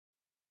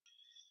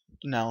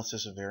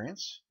Analysis of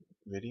variance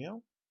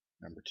video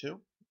number 2.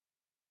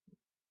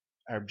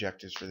 Our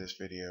objectives for this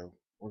video,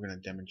 we're going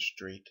to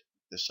demonstrate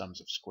the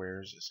sums of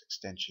squares as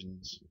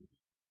extensions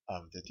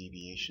of the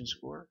deviation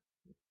score.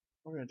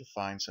 We're going to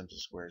define sums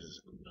of squares as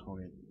a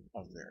component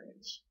of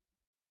variance.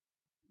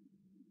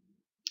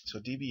 So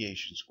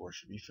deviation score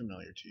should be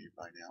familiar to you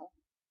by now.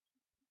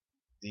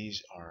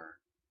 These are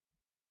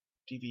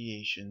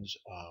deviations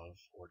of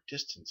or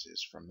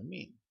distances from the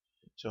mean.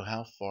 So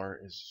how far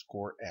is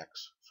score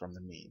x from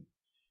the mean?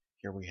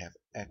 Here we have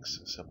x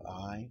sub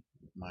I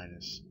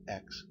minus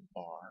x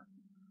bar,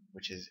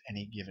 which is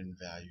any given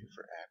value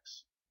for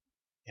x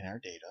in our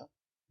data,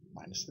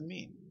 minus the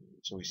mean.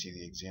 So we see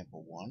the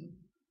example 1,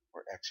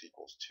 where x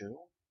equals 2,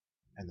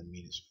 and the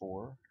mean is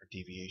 4, our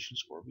deviation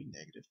score would be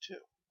negative 2.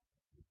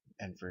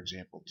 And for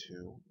example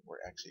 2, where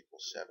x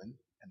equals 7,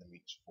 and the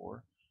mean is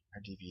 4,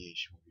 our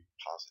deviation would be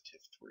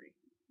positive 3.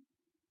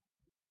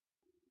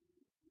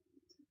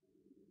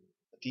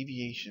 A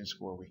deviation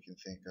score we can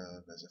think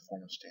of as a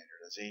form of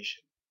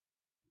standardization.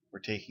 We're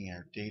taking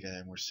our data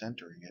and we're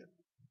centering it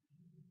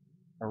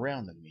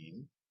around the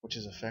mean, which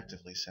is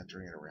effectively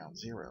centering it around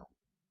 0.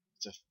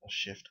 It's a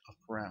shift of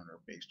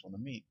parameter based on the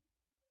mean.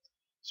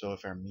 So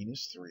if our mean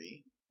is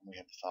 3, and we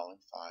have the following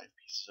 5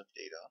 pieces of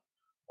data,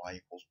 y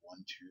equals 1,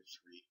 2,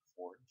 3,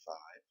 4, and 5,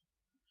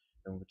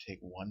 then we would take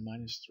 1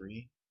 minus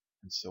 3,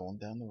 and so on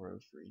down the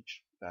road for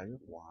each value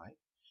of y.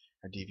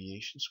 Our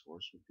deviation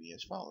scores would be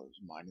as follows: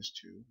 minus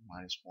 2,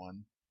 minus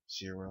 1,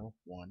 0,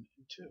 1,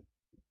 and 2.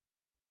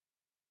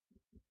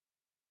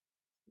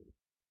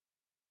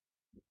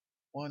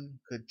 One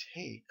could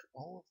take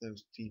all of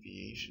those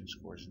deviation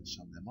scores and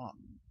sum them up.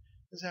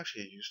 This is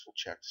actually a useful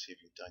check to see if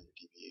you've done your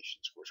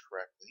deviation scores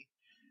correctly,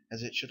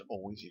 as it should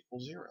always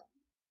equal 0.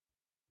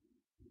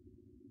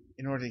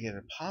 In order to get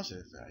a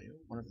positive value,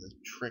 one of the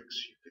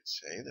tricks you could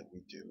say that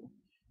we do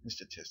in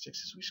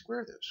statistics is we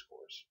square those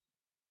scores.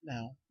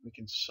 Now we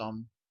can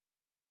sum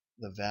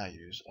the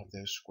values of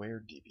those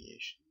squared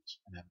deviations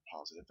and have a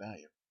positive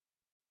value.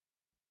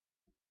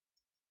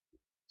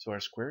 So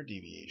our square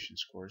deviation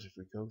scores, if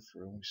we go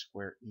through and we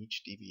square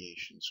each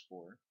deviation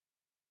score,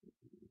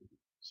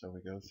 so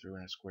we go through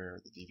and I square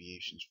the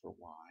deviations for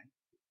y.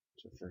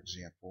 So for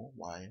example,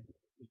 y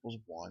equals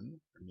 1,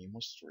 our mean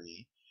was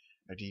 3,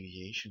 our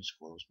deviation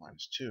score was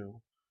minus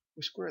 2,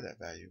 we square that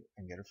value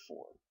and get a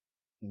 4.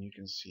 And you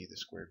can see the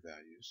squared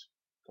values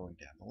going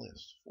down the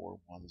list: 4,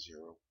 1,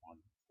 0, 1,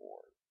 4.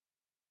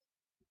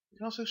 You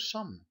can also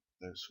sum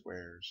those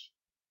squares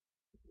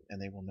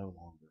and they will no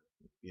longer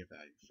be a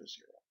value for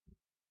 0.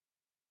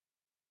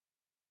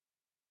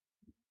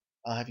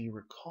 I'll have you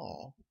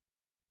recall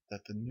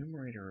that the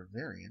numerator of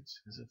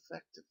variance is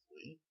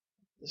effectively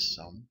the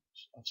sum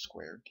of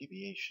squared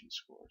deviation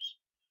scores.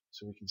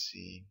 So we can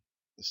see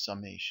the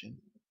summation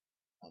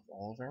of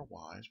all of our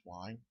y's,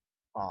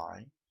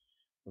 yi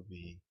would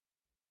be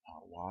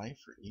y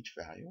for each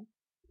value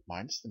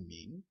minus the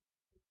mean.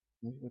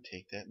 We would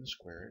take that and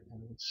square it,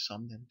 and we would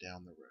sum them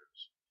down the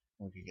rows,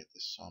 and we could get the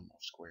sum of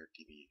squared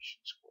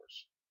deviation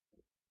scores.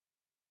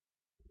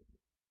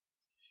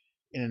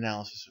 In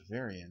analysis of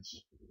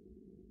variance,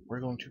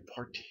 we're going to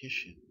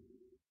partition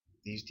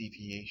these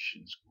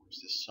deviation scores,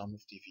 the sum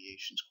of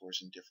deviation scores,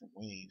 in different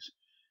ways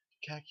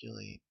to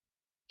calculate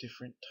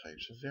different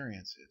types of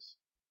variances.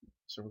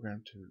 So we're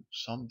going to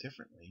sum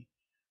differently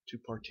to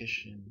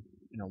partition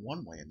in a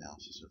one-way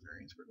analysis of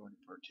variance. We're going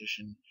to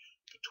partition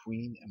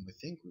between and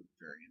within group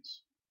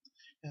variance.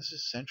 And this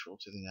is central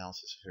to the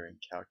analysis of variance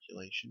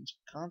calculations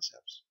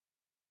concepts.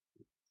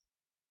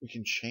 We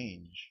can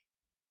change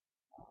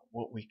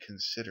what we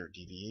consider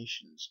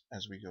deviations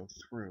as we go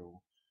through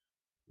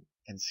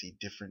and see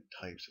different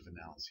types of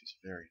analyses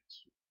of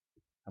variance.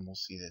 And we'll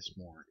see this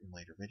more in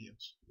later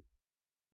videos.